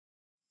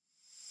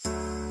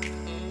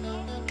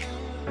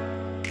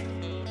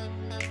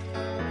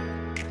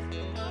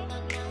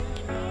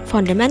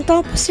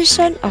Fundamental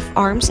position of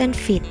arms and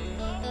feet.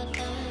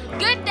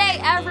 Good day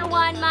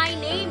everyone, my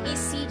name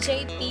is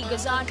CJP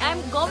Gozon.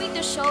 I'm going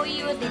to show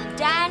you the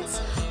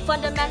dance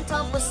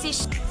fundamental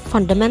position.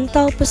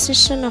 Fundamental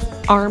position of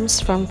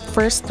arms from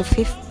first to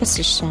fifth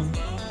position.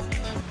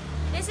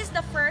 This is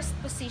the first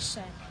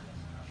position.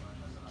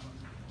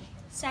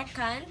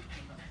 Second,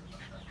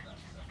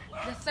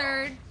 the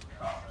third,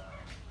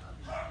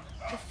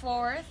 the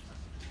fourth,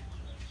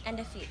 and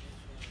the fifth.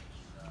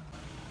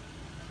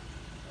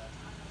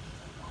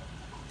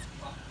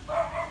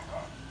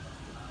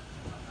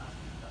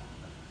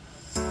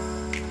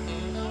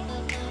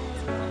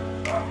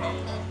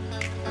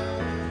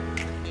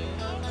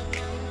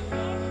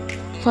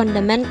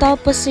 Fundamental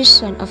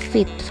position of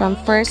feet from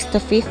first to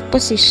fifth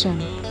position.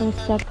 From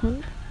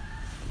second,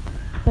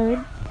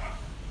 third,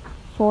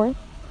 fourth,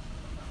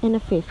 and a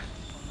fifth.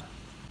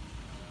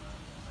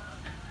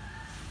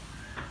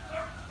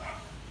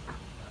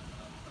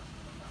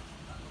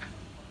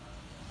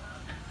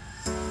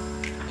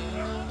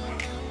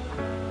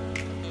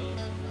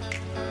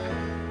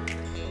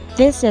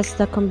 This is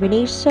the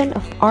combination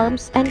of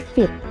arms and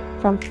feet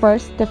from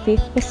first to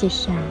fifth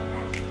position.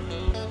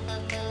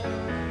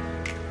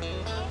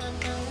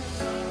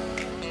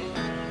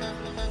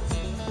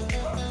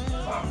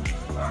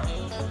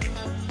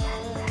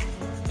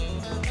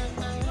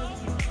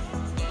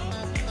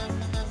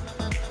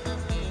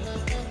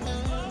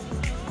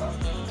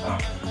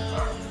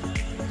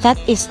 That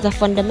is the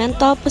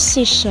fundamental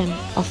position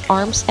of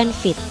arms and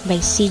feet by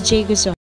CJ Gozon.